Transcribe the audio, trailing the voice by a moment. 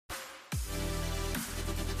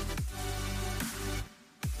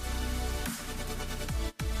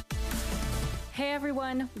Hey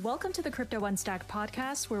everyone, welcome to the Crypto Unstacked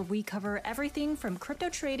podcast, where we cover everything from crypto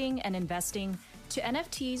trading and investing to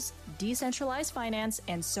NFTs, decentralized finance,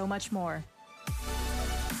 and so much more.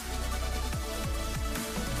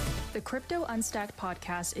 The Crypto Unstacked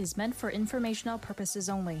podcast is meant for informational purposes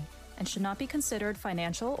only and should not be considered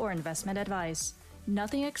financial or investment advice.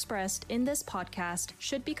 Nothing expressed in this podcast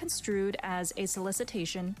should be construed as a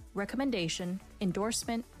solicitation, recommendation,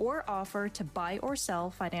 endorsement, or offer to buy or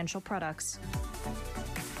sell financial products.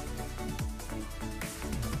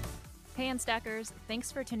 Hey Unstackers,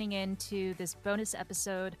 thanks for tuning in to this bonus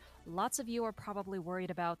episode. Lots of you are probably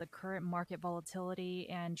worried about the current market volatility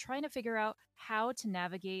and trying to figure out how to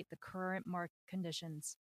navigate the current market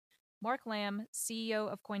conditions. Mark Lamb, CEO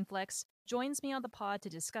of CoinFlex, joins me on the pod to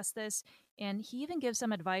discuss this, and he even gives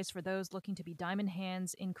some advice for those looking to be diamond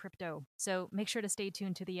hands in crypto. So make sure to stay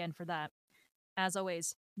tuned to the end for that. As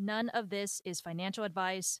always, none of this is financial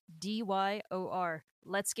advice, DYOR.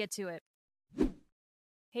 Let's get to it.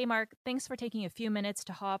 Hey Mark, thanks for taking a few minutes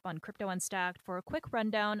to hop on Crypto Unstacked for a quick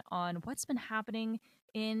rundown on what's been happening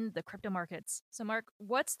in the crypto markets. So Mark,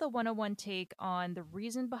 what's the 101 take on the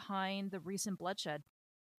reason behind the recent bloodshed?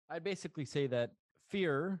 I'd basically say that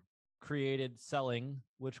fear created selling,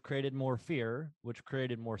 which created more fear, which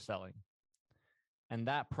created more selling. And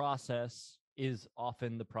that process is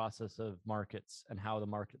often the process of markets and how the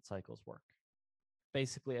market cycles work.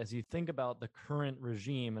 Basically, as you think about the current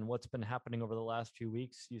regime and what's been happening over the last few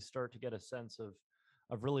weeks, you start to get a sense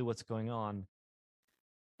of really what's going on.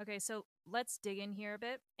 Okay, so let's dig in here a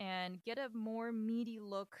bit and get a more meaty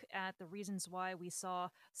look at the reasons why we saw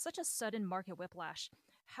such a sudden market whiplash.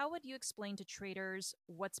 How would you explain to traders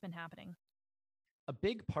what's been happening? A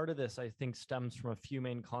big part of this, I think, stems from a few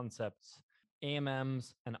main concepts.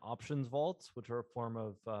 AMMs and options vaults, which are a form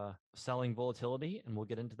of selling volatility, and we'll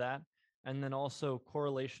get into that. And then also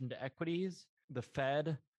correlation to equities, the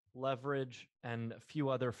Fed, leverage, and a few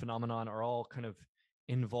other phenomenon are all kind of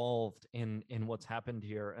involved in what's happened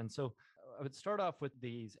here. And so I would start off with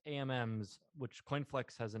these AMMs, which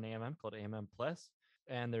CoinFlex has an AMM called AMM Plus.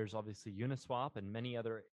 And there's obviously Uniswap and many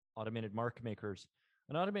other automated market makers.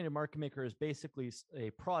 An automated market maker is basically a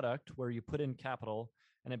product where you put in capital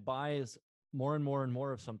and it buys more and more and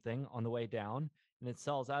more of something on the way down, and it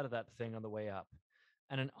sells out of that thing on the way up.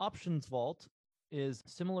 And an options vault is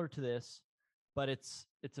similar to this, but it's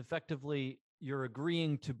effectively you're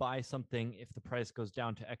agreeing to buy something if the price goes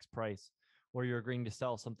down to X price, or you're agreeing to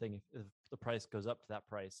sell something if the price goes up to that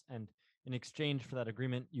price. And in exchange for that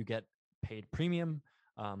agreement, you get paid premium,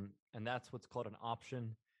 and that's what's called an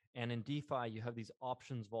option. And in DeFi, you have these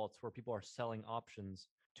options vaults where people are selling options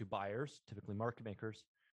to buyers, typically market makers.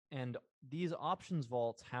 And these options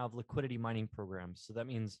vaults have liquidity mining programs. So that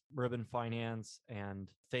means Ribbon Finance and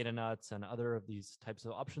ThetaNuts and other of these types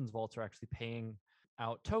of options vaults are actually paying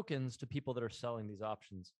out tokens to people that are selling these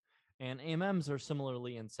options. And AMMs are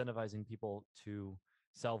similarly incentivizing people to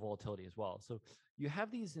sell volatility as well. So you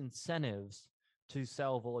have these incentives to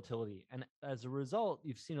sell volatility. And as a result,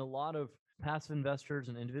 you've seen a lot of passive investors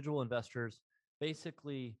and individual investors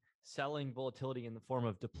basically selling volatility in the form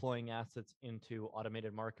of deploying assets into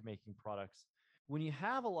automated market making products. When you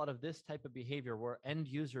have a lot of this type of behavior where end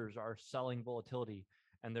users are selling volatility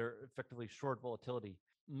and they're effectively short volatility,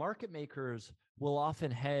 market makers will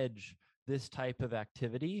often hedge this type of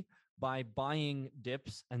activity by buying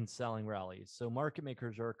dips and selling rallies. So market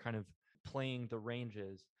makers are kind of playing the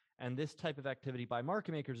ranges. And this type of activity by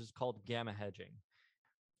market makers is called gamma hedging.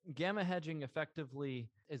 Gamma hedging effectively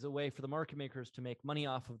is a way for the market makers to make money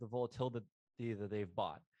off of the volatility that they've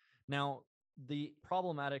bought. Now, the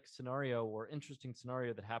problematic scenario or interesting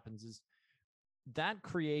scenario that happens is that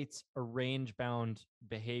creates a range-bound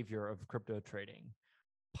behavior of crypto trading.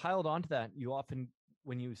 Piled onto that, you often,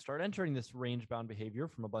 when you start entering this range-bound behavior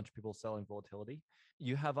from a bunch of people selling volatility,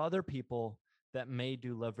 you have other people that may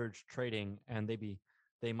do leverage trading, and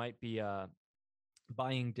they might be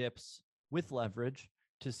buying dips with leverage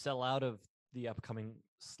to sell out of the upcoming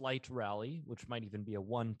slight rally, which might even be a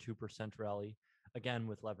 1-2% rally, again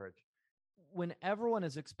with leverage. When everyone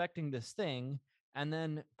is expecting this thing, and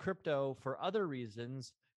then crypto, for other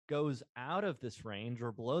reasons, goes out of this range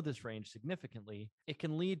or below this range significantly, it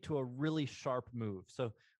can lead to a really sharp move.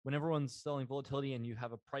 So when everyone's selling volatility and you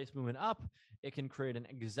have a price movement up, it can create an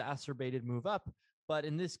exacerbated move up. But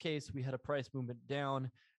in this case, we had a price movement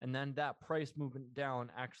down, and then that price movement down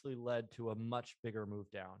actually led to a much bigger move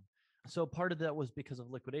down. So part of that was because of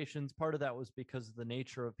liquidations. Part of that was because of the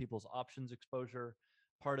nature of people's options exposure.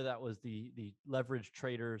 Part of that was the leverage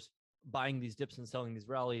traders buying these dips and selling these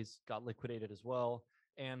rallies got liquidated as well.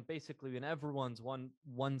 And basically, when everyone's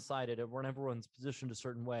one-sided, when everyone's positioned a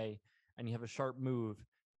certain way, and you have a sharp move,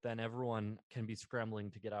 then everyone can be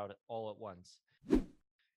scrambling to get out all at once.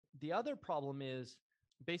 The other problem is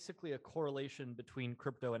basically a correlation between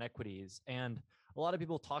crypto and equities. And a lot of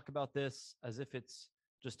people talk about this as if it's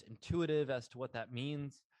just intuitive as to what that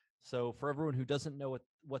means. So for everyone who doesn't know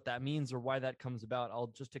what that means or why that comes about,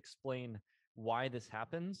 I'll just explain why this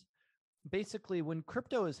happens. Basically, when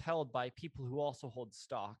crypto is held by people who also hold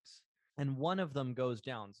stocks and one of them goes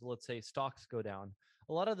down, so let's say stocks go down,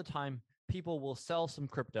 a lot of the time people will sell some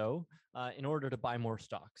crypto in order to buy more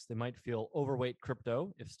stocks. They might feel overweight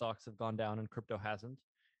crypto if stocks have gone down and crypto hasn't,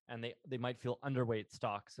 and they might feel underweight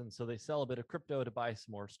stocks. And so they sell a bit of crypto to buy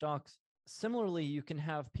some more stocks. Similarly, you can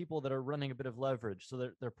have people that are running a bit of leverage.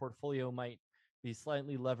 So their portfolio might be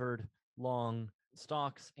slightly levered long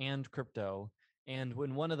stocks and crypto. And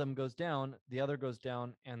when one of them goes down, the other goes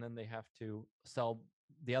down, and then they have to sell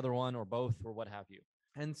the other one or both or what have you.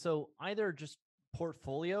 And so either just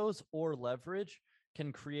portfolios or leverage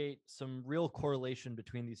can create some real correlation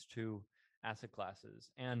between these two asset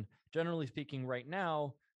classes. And generally speaking, right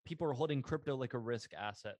now, people are holding crypto like a risk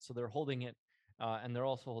asset. So they're holding it and they're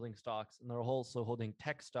also holding stocks, and they're also holding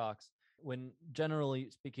tech stocks. When generally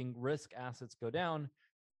speaking, risk assets go down,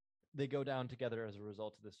 they go down together as a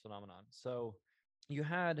result of this phenomenon. So you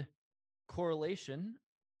had correlation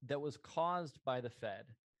that was caused by the Fed.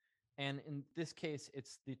 And in this case,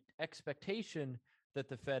 it's the expectation that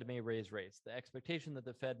the Fed may raise rates, the expectation that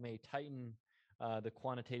the Fed may tighten the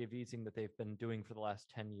quantitative easing that they've been doing for the last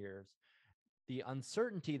 10 years. The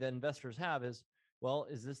uncertainty that investors have is, well,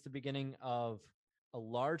 is this the beginning of a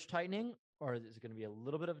large tightening, or is it going to be a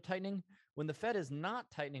little bit of a tightening? When the Fed is not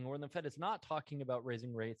tightening, or when the Fed is not talking about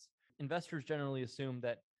raising rates, investors generally assume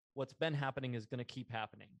that what's been happening is going to keep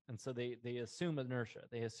happening. And so they assume inertia.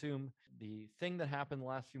 They assume the thing that happened the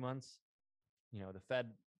last few months, the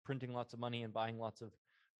Fed printing lots of money and buying lots of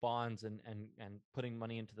bonds and putting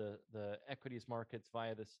money into the equities markets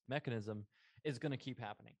via this mechanism is going to keep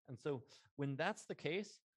happening. And so when that's the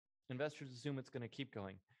case, investors assume it's going to keep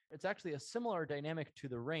going. It's actually a similar dynamic to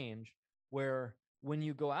the range, where when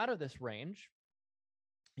you go out of this range,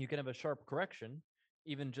 you can have a sharp correction,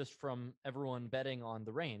 even just from everyone betting on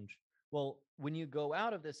the range. Well, when you go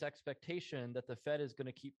out of this expectation that the Fed is going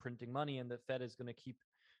to keep printing money and the Fed is going to keep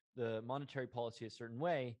the monetary policy a certain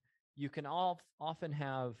way, you can often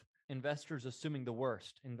have investors assuming the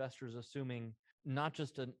worst, investors assuming not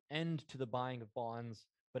just an end to the buying of bonds,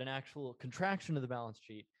 but an actual contraction of the balance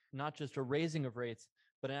sheet, not just a raising of rates,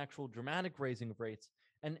 but an actual dramatic raising of rates.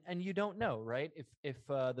 And you don't know, right? If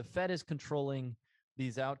the Fed is controlling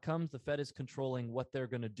these outcomes, the Fed is controlling what they're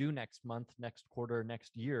going to do next month, next quarter,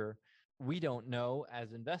 next year. We don't know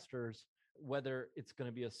as investors whether it's going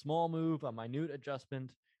to be a small move, a minute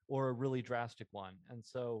adjustment, or a really drastic one. And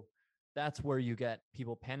so that's where you get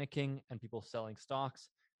people panicking and people selling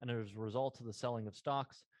stocks. And as a result of the selling of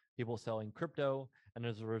stocks, people selling crypto. And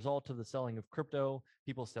as a result of the selling of crypto,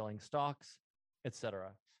 people selling stocks,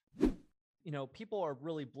 etc. People are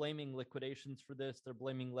really blaming liquidations for this. They're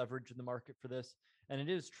blaming leverage in the market for this. And it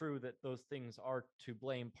is true that those things are to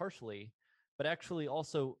blame partially, but actually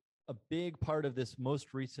also a big part of this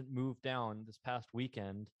most recent move down this past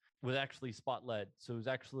weekend was actually spot led. So it was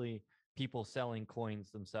actually people selling coins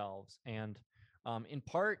themselves. And in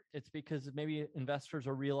part, it's because maybe investors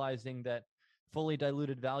are realizing that fully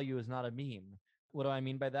diluted value is not a meme. What do I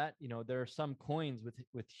mean by that? There are some coins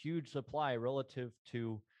with huge supply relative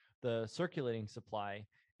to the circulating supply,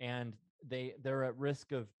 and they're at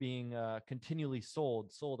risk of being continually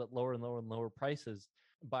sold at lower and lower and lower prices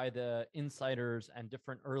by the insiders and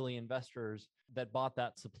different early investors that bought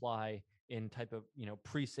that supply in type of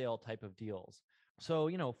pre-sale type of deals.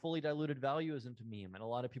 So fully diluted value isn't a meme, and a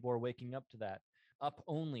lot of people are waking up to that. Up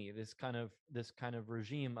only, this kind of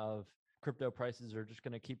regime of crypto prices are just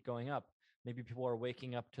going to keep going up. Maybe people are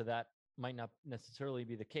waking up to that. Might not necessarily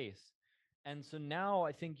be the case. And so now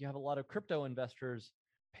I think you have a lot of crypto investors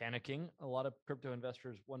panicking, a lot of crypto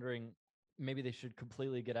investors wondering maybe they should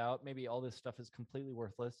completely get out. Maybe all this stuff is completely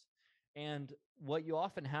worthless. And what you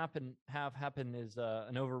often have happen is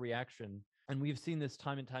an overreaction. And we've seen this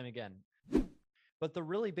time and time again. But the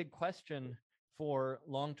really big question for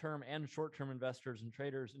long-term and short-term investors and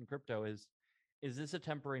traders in crypto is this a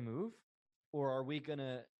temporary move? Or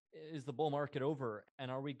is the bull market over? And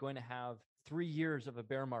are we going to have 3 years of a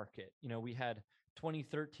bear market? We had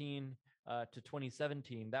 2013 to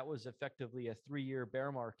 2017. That was effectively a 3-year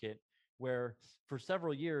bear market where for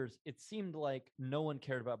several years, it seemed like no one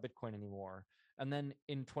cared about Bitcoin anymore. And then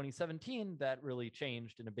in 2017, that really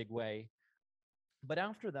changed in a big way. But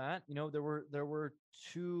after that, there were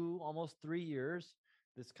almost 3 years.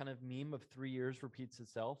 This kind of meme of 3 years repeats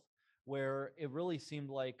itself, where it really seemed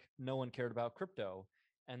like no one cared about crypto.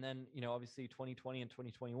 And then, obviously 2020 and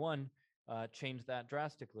 2021 changed that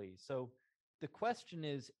drastically. So the question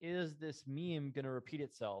is this meme going to repeat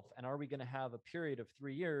itself? And are we going to have a period of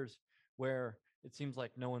 3 years where it seems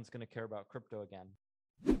like no one's going to care about crypto again?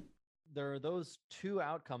 There are those two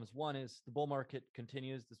outcomes. One is the bull market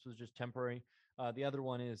continues. This was just temporary. The other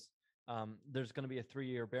one is there's going to be a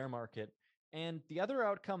 3-year bear market. And the other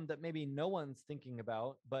outcome that maybe no one's thinking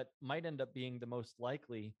about, but might end up being the most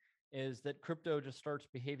likely, is that crypto just starts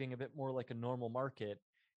behaving a bit more like a normal market.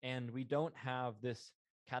 And we don't have this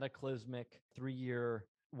cataclysmic 3-year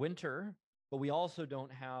winter, but we also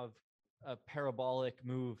don't have a parabolic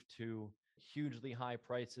move to hugely high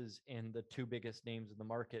prices in the two biggest names in the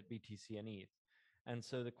market, BTC and ETH. And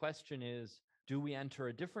so the question is, do we enter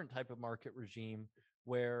a different type of market regime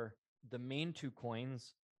where the main two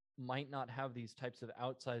coins might not have these types of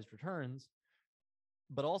outsized returns,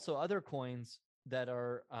 but also other coins that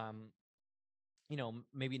are,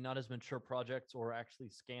 maybe not as mature projects or actually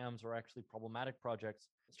scams or actually problematic projects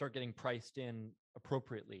start getting priced in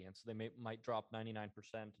appropriately. And so they might drop 99%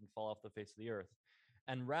 and fall off the face of the earth.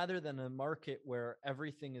 And rather than a market where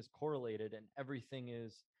everything is correlated and everything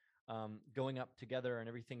is going up together and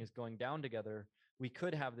everything is going down together, we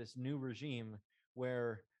could have this new regime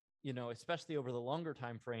where, especially over the longer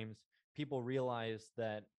time frames, people realize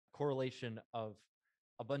that correlation of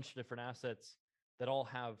a bunch of different assets that all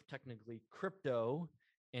have technically crypto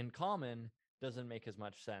in common doesn't make as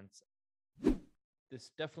much sense.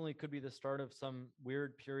 This definitely could be the start of some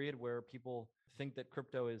weird period where people think that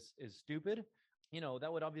crypto is stupid.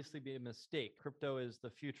 That would obviously be a mistake. Crypto is the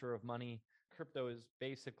future of money. Crypto is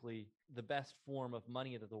basically the best form of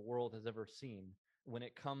money that the world has ever seen. When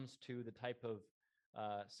it comes to the type of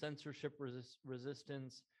censorship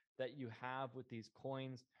resistance that you have with these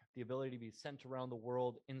coins, the ability to be sent around the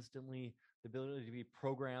world instantly, the ability to be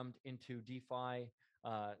programmed into DeFi.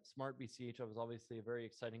 Smart BCH was obviously a very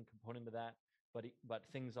exciting component of that, but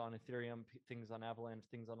things on Ethereum, things on Avalanche,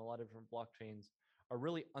 things on a lot of different blockchains are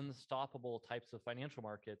really unstoppable types of financial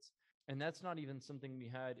markets. And that's not even something we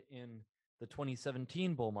had in the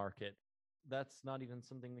 2017 bull market. That's not even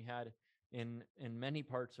something we had in many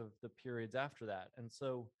parts of the periods after that. And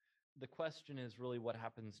so the question is really what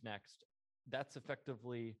happens next. That's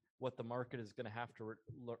effectively what the market is going to have to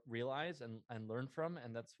realize and learn from.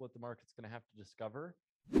 And that's what the market's going to have to discover.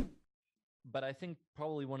 But I think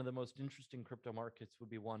probably one of the most interesting crypto markets would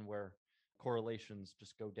be one where correlations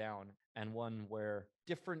just go down, and one where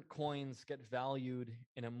different coins get valued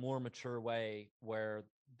in a more mature way, where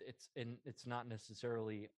it's not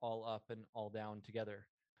necessarily all up and all down together.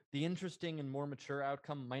 The interesting and more mature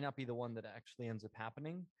outcome might not be the one that actually ends up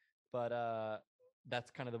happening, but that's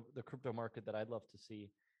kind of the crypto market that I'd love to see.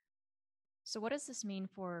 So what does this mean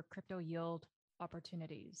for crypto yield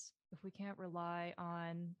opportunities? If we can't rely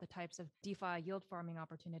on the types of DeFi yield farming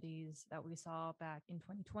opportunities that we saw back in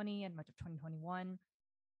 2020 and much of 2021,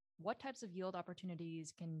 what types of yield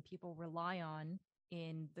opportunities can people rely on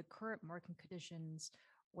in the current market conditions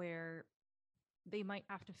where they might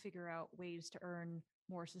have to figure out ways to earn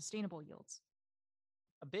more sustainable yields?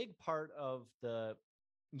 A big part of the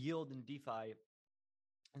yield in DeFi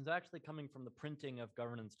is actually coming from the printing of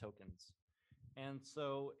governance tokens. And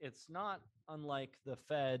so it's not unlike the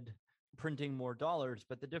Fed printing more dollars,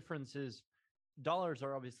 but the difference is dollars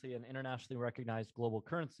are obviously an internationally recognized global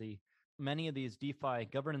currency. Many of these DeFi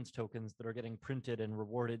governance tokens that are getting printed and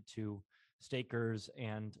rewarded to stakers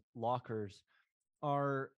and lockers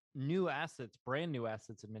are new assets, brand new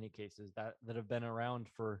assets in many cases that have been around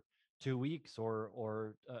for 2 weeks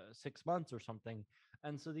or 6 months or something.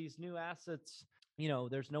 And so these new assets,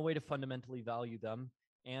 there's no way to fundamentally value them.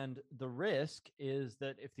 And the risk is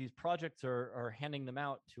that if these projects are handing them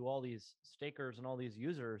out to all these stakers and all these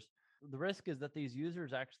users, the risk is that these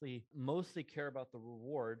users actually mostly care about the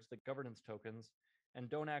rewards, the governance tokens, and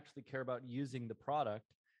don't actually care about using the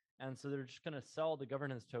product. And so they're just going to sell the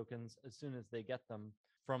governance tokens as soon as they get them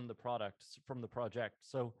from the product, from the project.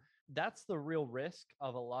 So that's the real risk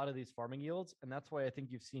of a lot of these farming yields. And that's why I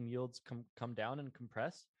think you've seen yields come down and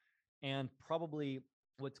compress. And probably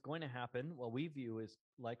what's going to happen, what we view is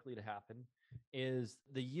likely to happen, is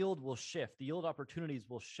the yield will shift. The yield opportunities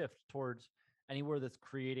will shift towards anywhere that's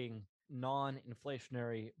creating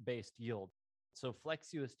non-inflationary based yield. So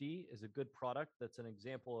FlexUSD is a good product that's an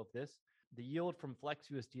example of this. The yield from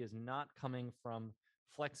FlexUSD is not coming from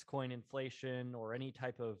Flexcoin inflation or any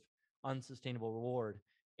type of unsustainable reward.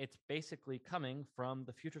 It's basically coming from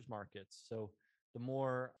the futures markets. So the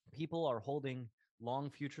more people are holding long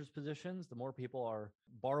futures positions, the more people are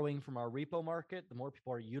borrowing from our repo market, the more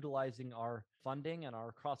people are utilizing our funding and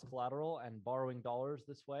our cross collateral and borrowing dollars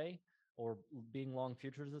this way, or being long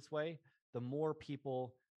futures this way, the more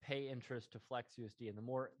people pay interest to FlexUSD, and the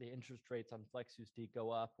more the interest rates on FlexUSD go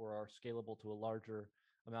up or are scalable to a larger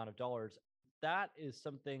amount of dollars. That is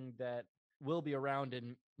something that will be around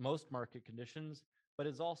in most market conditions, but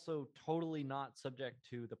is also totally not subject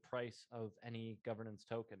to the price of any governance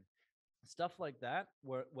token. Stuff like that,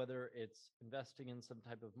 whether it's investing in some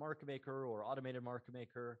type of market maker or automated market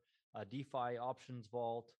maker, a DeFi options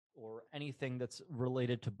vault, or anything that's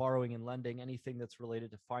related to borrowing and lending, anything that's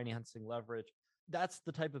related to financing leverage, that's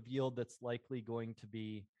the type of yield that's likely going to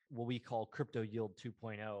be what we call crypto yield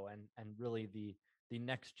 2.0, and really the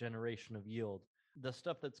next generation of yield. The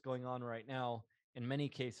stuff that's going on right now, in many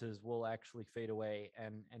cases, will actually fade away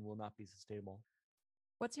and will not be sustainable.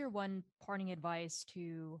 What's your one parting advice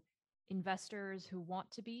to investors who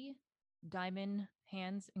want to be diamond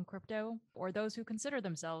hands in crypto, or those who consider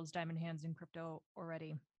themselves diamond hands in crypto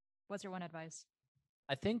already? What's your one advice?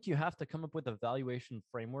 I think you have to come up with a valuation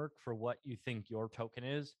framework for what you think your token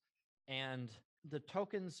is. And the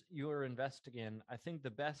tokens you're investing in, I think the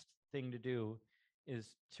best thing to do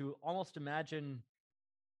is to almost imagine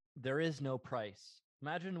there is no price.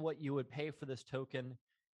 Imagine what you would pay for this token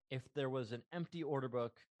if there was an empty order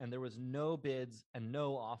book and there was no bids and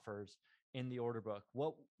no offers in the order book.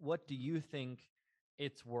 What do you think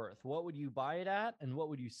it's worth? What would you buy it at and what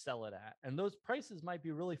would you sell it at? And those prices might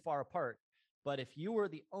be really far apart. But if you were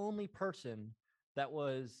the only person that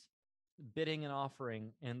was bidding and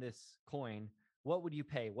offering in this coin, what would you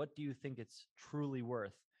pay? What do you think it's truly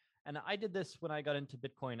worth? And I did this when I got into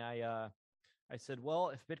Bitcoin. I said,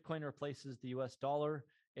 well, if Bitcoin replaces the US dollar,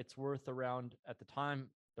 it's worth around, at the time,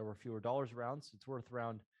 there were fewer dollars around, so it's worth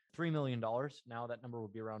around $3 million. Now that number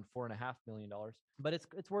would be around $4.5 million. But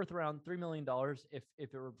it's worth around $3 million if it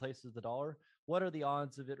replaces the dollar. What are the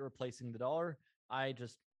odds of it replacing the dollar? I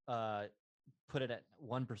just put it at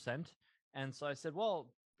 1%. And so I said,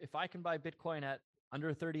 well, if I can buy Bitcoin at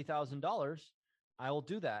under $30,000, I will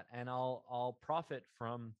do that. And I'll profit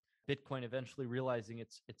from Bitcoin eventually realizing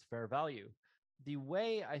its fair value. The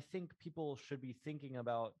way I think people should be thinking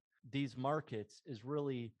about these markets is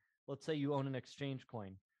really, let's say you own an exchange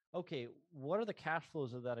coin. Okay, what are the cash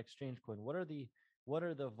flows of that exchange coin? What are the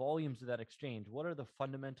volumes of that exchange? What are the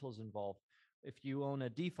fundamentals involved? If you own a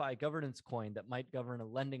DeFi governance coin that might govern a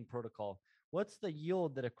lending protocol, what's the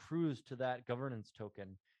yield that accrues to that governance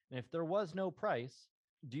token? And if there was no price,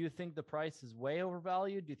 do you think the price is way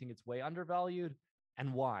overvalued? Do you think it's way undervalued?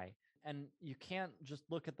 And why? And you can't just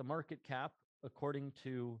look at the market cap. According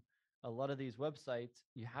to a lot of these websites,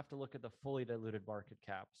 you have to look at the fully diluted market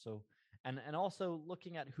cap. So, and also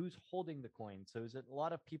looking at who's holding the coin. So is it a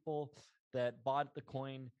lot of people that bought the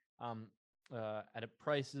coin at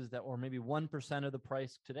prices that were maybe 1% of the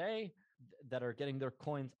price today that are getting their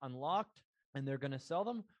coins unlocked and they're going to sell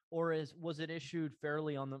them? Or was it issued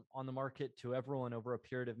fairly on the market to everyone over a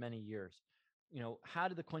period of many years? How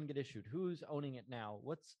did the coin get issued? Who's owning it now?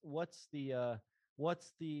 What's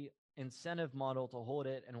the incentive model to hold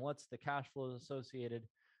it, and what's the cash flows associated?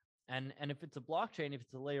 And if it's a blockchain, if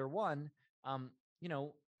it's a layer one,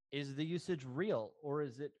 is the usage real, or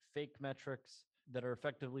is it fake metrics that are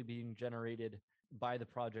effectively being generated by the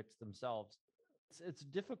projects themselves? It's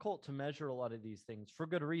difficult to measure a lot of these things for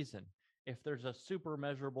good reason. If there's a super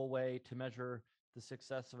measurable way to measure the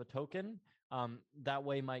success of a token, that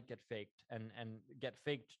way might get faked and get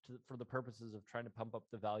faked for the purposes of trying to pump up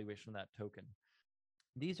the valuation of that token.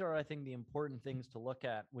 These are, I think, the important things to look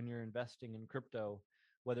at when you're investing in crypto,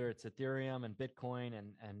 whether it's Ethereum and Bitcoin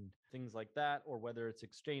and things like that, or whether it's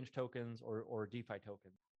exchange tokens or DeFi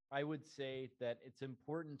tokens. I would say that it's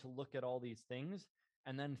important to look at all these things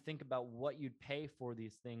and then think about what you'd pay for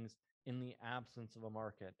these things in the absence of a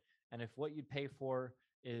market. And if what you'd pay for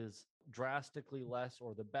is drastically less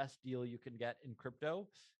or the best deal you can get in crypto,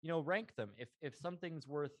 rank them. If something's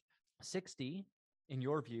worth 60 in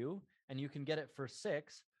your view, and you can get it for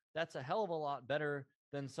 6, that's a hell of a lot better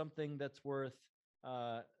than something that's worth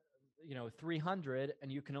 300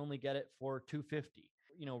 and you can only get it for 250.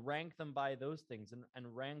 Rank them by those things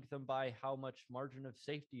and rank them by how much margin of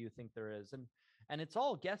safety you think there is. And it's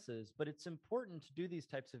all guesses, but it's important to do these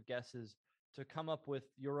types of guesses to come up with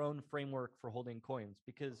your own framework for holding coins.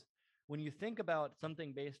 Because when you think about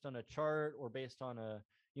something based on a chart or based on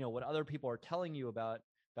what other people are telling you about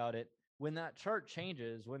it, when that chart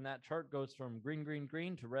changes, when that chart goes from green, green,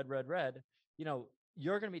 green to red, red, red,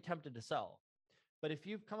 you're going to be tempted to sell. But if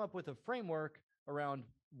you've come up with a framework around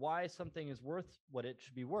why something is worth what it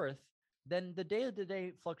should be worth, then the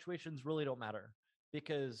day-to-day fluctuations really don't matter.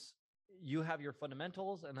 because you have your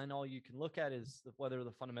fundamentals, and then all you can look at is whether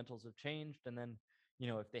the fundamentals have changed. And then,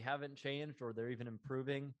 if they haven't changed or they're even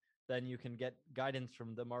improving, then you can get guidance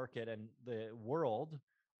from the market and the world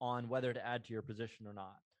on whether to add to your position or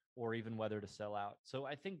not, or even whether to sell out. So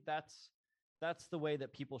I think that's the way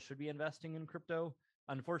that people should be investing in crypto.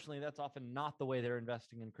 Unfortunately, that's often not the way they're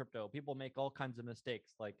investing in crypto. People make all kinds of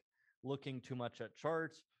mistakes, like looking too much at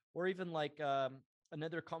charts, or even like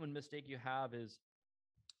another common mistake you have is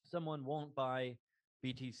someone won't buy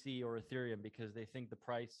BTC or Ethereum because they think the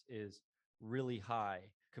price is really high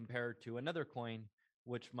compared to another coin,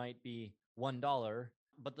 which might be $1,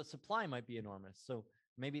 but the supply might be enormous. So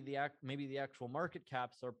maybe the actual market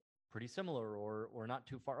caps are pretty similar or not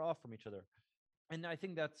too far off from each other. And I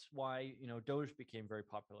think that's why Doge became very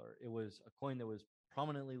popular. It was a coin that was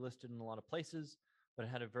prominently listed in a lot of places, but it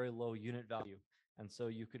had a very low unit value, and so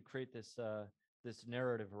you could create this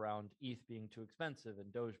narrative around ETH being too expensive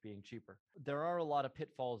and Doge being cheaper. There are a lot of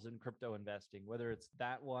pitfalls in crypto investing, whether it's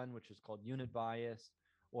that one, which is called unit bias,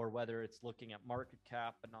 or whether it's looking at market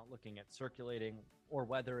cap but not looking at circulating, or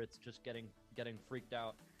whether it's just getting freaked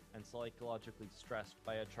out and psychologically stressed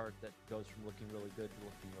by a chart that goes from looking really good to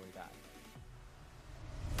looking really bad.